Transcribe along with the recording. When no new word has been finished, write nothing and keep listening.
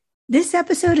This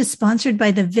episode is sponsored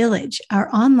by The Village,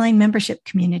 our online membership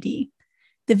community.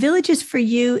 The Village is for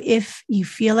you if you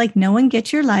feel like no one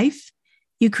gets your life,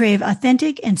 you crave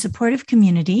authentic and supportive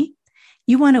community,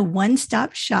 you want a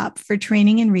one-stop shop for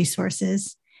training and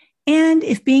resources, and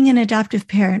if being an adoptive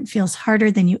parent feels harder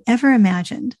than you ever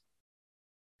imagined.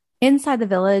 Inside the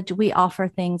Village, we offer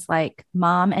things like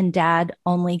mom and dad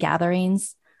only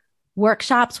gatherings,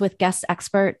 workshops with guest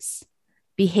experts,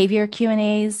 behavior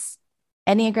Q&As,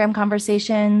 Enneagram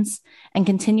conversations, and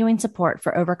continuing support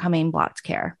for overcoming blocked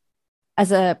care.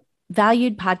 As a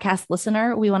valued podcast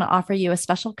listener, we want to offer you a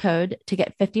special code to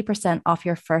get 50% off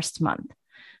your first month.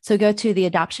 So go to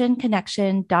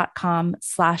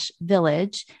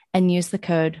theadoptionconnection.com/village and use the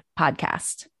code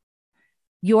podcast.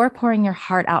 You're pouring your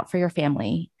heart out for your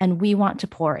family, and we want to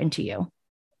pour into you.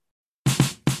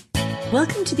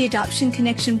 Welcome to the Adoption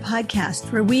Connection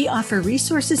podcast, where we offer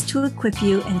resources to equip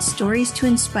you and stories to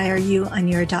inspire you on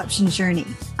your adoption journey.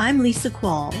 I'm Lisa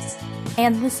Qualls.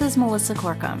 And this is Melissa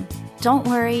Corkum. Don't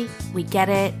worry, we get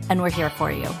it, and we're here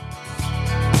for you.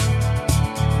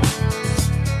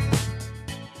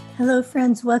 Hello,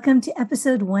 friends. Welcome to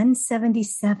episode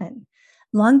 177.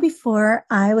 Long before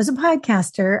I was a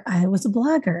podcaster, I was a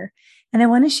blogger. And I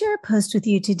want to share a post with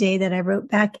you today that I wrote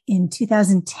back in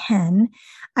 2010.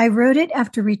 I wrote it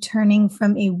after returning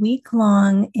from a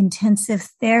week-long intensive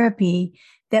therapy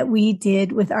that we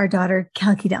did with our daughter,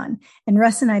 Calcidon. And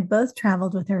Russ and I both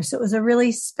traveled with her, so it was a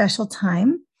really special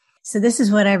time. So this is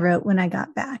what I wrote when I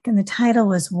got back. And the title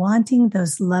was Wanting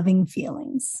Those Loving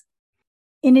Feelings.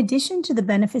 In addition to the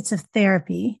benefits of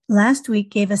therapy, last week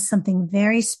gave us something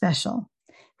very special.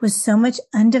 With so much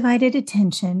undivided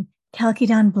attention,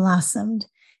 Calcidon blossomed.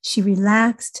 She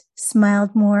relaxed,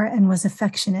 smiled more, and was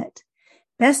affectionate.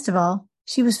 Best of all,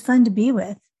 she was fun to be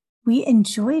with. We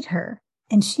enjoyed her,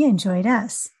 and she enjoyed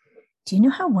us. Do you know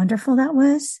how wonderful that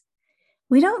was?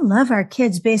 We don't love our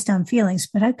kids based on feelings,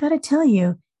 but I've got to tell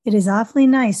you, it is awfully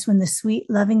nice when the sweet,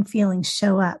 loving feelings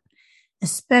show up,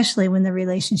 especially when the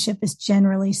relationship is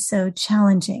generally so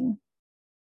challenging.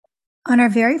 On our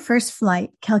very first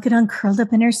flight, Calcidon curled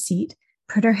up in her seat,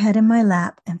 put her head in my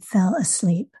lap, and fell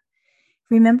asleep.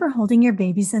 Remember holding your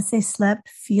babies as they slept,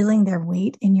 feeling their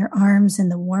weight in your arms and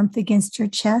the warmth against your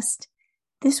chest?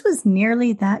 This was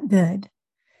nearly that good.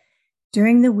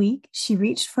 During the week, she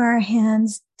reached for our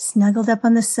hands, snuggled up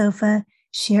on the sofa,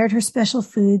 shared her special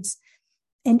foods,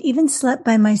 and even slept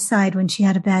by my side when she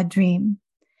had a bad dream.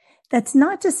 That's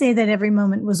not to say that every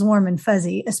moment was warm and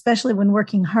fuzzy, especially when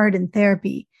working hard in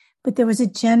therapy, but there was a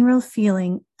general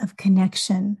feeling of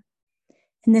connection.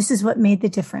 And this is what made the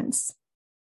difference.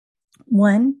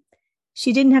 1,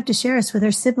 she didn't have to share us with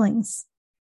her siblings.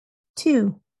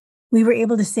 2, we were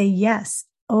able to say yes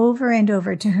over and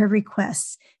over to her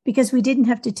requests because we didn't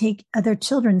have to take other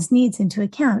children's needs into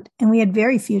account, and we had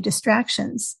very few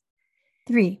distractions.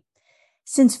 3,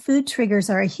 since food triggers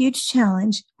are a huge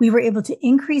challenge, we were able to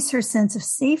increase her sense of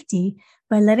safety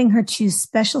by letting her choose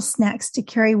special snacks to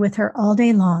carry with her all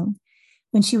day long.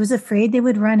 When she was afraid they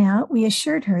would run out, we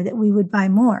assured her that we would buy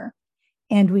more,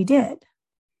 and we did.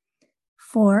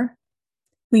 4,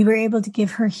 we were able to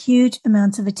give her huge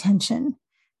amounts of attention.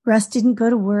 Russ didn't go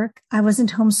to work. I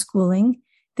wasn't homeschooling.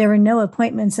 There were no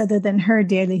appointments other than her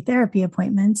daily therapy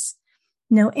appointments,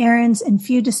 no errands, and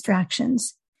few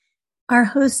distractions. Our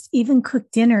host even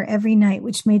cooked dinner every night,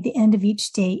 which made the end of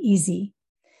each day easy.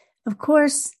 Of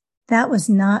course, that was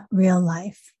not real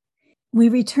life. We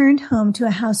returned home to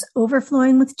a house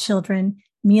overflowing with children,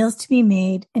 meals to be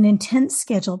made, an intense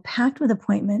schedule packed with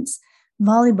appointments,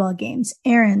 volleyball games,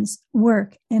 errands,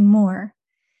 work, and more.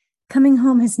 Coming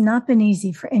home has not been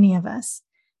easy for any of us.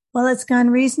 While it's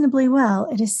gone reasonably well,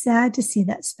 it is sad to see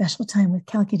that special time with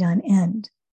Calcidon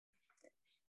end.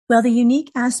 While the unique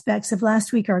aspects of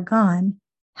last week are gone,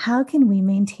 how can we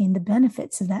maintain the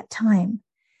benefits of that time?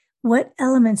 What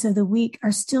elements of the week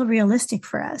are still realistic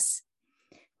for us?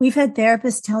 We've had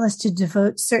therapists tell us to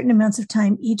devote certain amounts of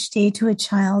time each day to a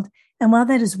child, and while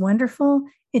that is wonderful,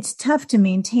 it's tough to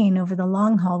maintain over the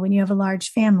long haul when you have a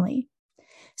large family.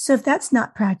 So if that's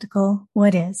not practical,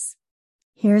 what is?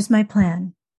 Here's my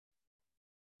plan.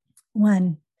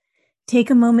 1,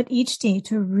 take a moment each day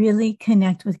to really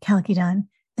connect with Calcidon,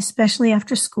 especially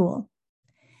after school.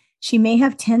 She may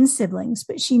have 10 siblings,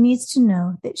 but she needs to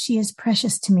know that she is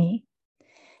precious to me.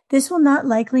 This will not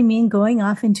likely mean going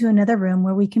off into another room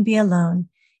where we can be alone.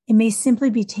 It may simply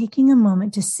be taking a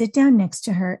moment to sit down next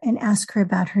to her and ask her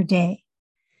about her day.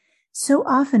 So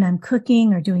often I'm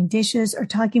cooking or doing dishes or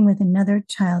talking with another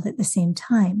child at the same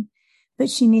time, but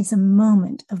she needs a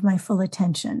moment of my full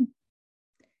attention.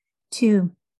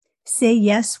 2, say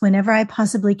yes whenever I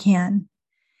possibly can.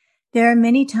 There are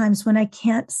many times when I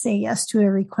can't say yes to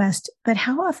a request, but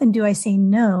how often do I say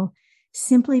no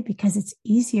simply because it's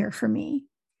easier for me?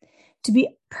 To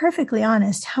be perfectly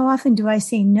honest, how often do I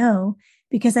say no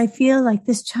because I feel like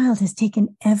this child has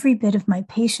taken every bit of my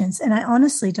patience and I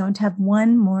honestly don't have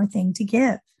one more thing to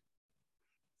give?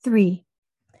 3,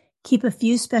 keep a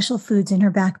few special foods in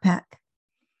her backpack.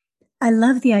 I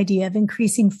love the idea of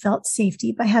increasing felt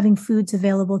safety by having foods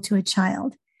available to a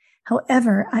child.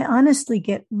 However, I honestly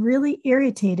get really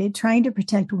irritated trying to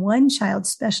protect one child's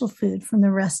special food from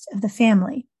the rest of the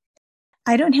family.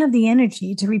 I don't have the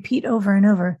energy to repeat over and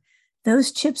over,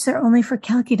 those chips are only for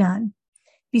Calcedon.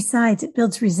 Besides, it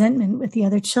builds resentment with the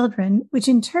other children, which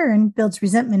in turn builds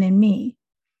resentment in me.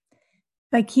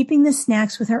 By keeping the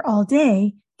snacks with her all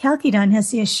day, Calcedon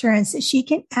has the assurance that she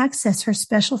can access her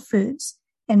special foods,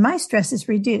 and my stress is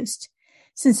reduced.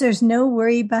 Since there's no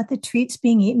worry about the treats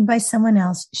being eaten by someone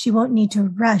else, she won't need to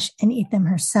rush and eat them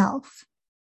herself.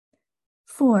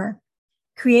 4,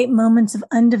 create moments of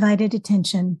undivided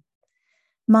attention.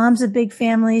 Moms of big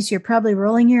families, you're probably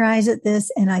rolling your eyes at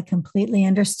this, and I completely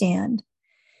understand.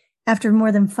 After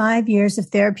more than 5 years of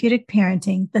therapeutic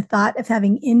parenting, the thought of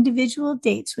having individual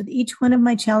dates with each one of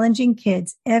my challenging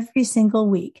kids every single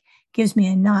week gives me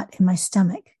a knot in my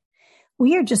stomach.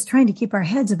 We are just trying to keep our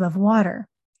heads above water.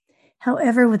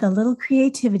 However, with a little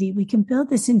creativity, we can build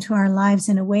this into our lives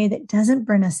in a way that doesn't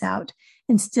burn us out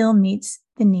and still meets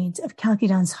the needs of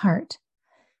Calcedon's heart.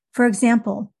 For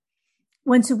example,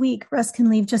 once a week, Russ can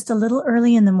leave just a little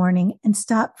early in the morning and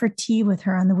stop for tea with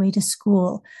her on the way to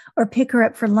school or pick her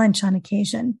up for lunch on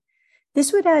occasion.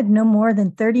 This would add no more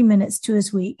than 30 minutes to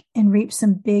his week and reap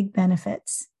some big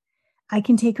benefits. I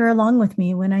can take her along with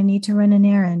me when I need to run an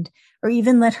errand or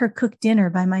even let her cook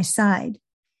dinner by my side.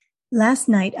 Last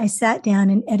night, I sat down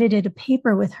and edited a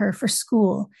paper with her for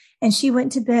school, and she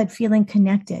went to bed feeling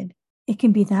connected. It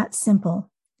can be that simple.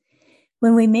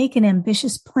 When we make an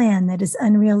ambitious plan that is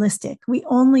unrealistic, we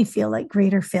only feel like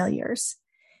greater failures.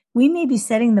 We may be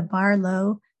setting the bar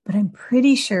low, but I'm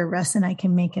pretty sure Russ and I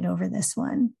can make it over this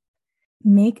one.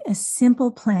 Make a simple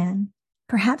plan.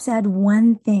 Perhaps add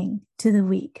one thing to the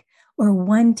week or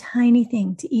one tiny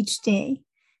thing to each day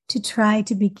to try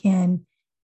to begin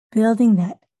building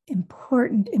that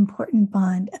important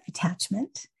bond of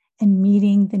attachment and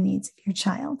meeting the needs of your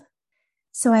child.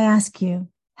 So I ask you,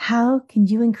 how can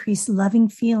you increase loving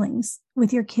feelings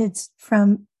with your kids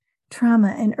from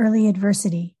trauma and early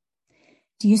adversity?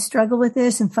 Do you struggle with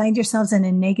this and find yourselves in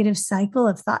a negative cycle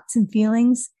of thoughts and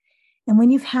feelings? And when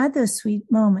you've had those sweet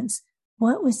moments,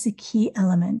 what was the key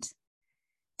element?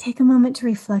 Take a moment to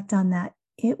reflect on that.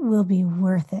 It will be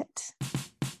worth it.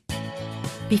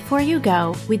 Before you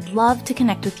go, we'd love to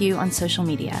connect with you on social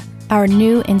media. Our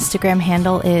new Instagram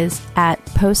handle is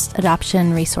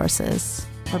 @postadoptionresources.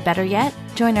 Or better yet,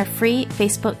 join our free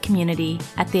Facebook community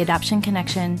at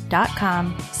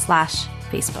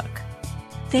theadoptionconnection.com/Facebook.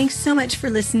 Thanks so much for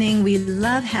listening. We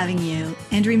love having you.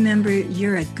 And remember,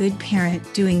 you're a good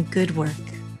parent doing good work.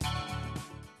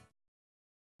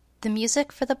 The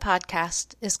music for the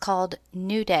podcast is called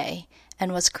New Day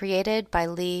and was created by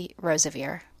Lee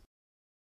Rosevier.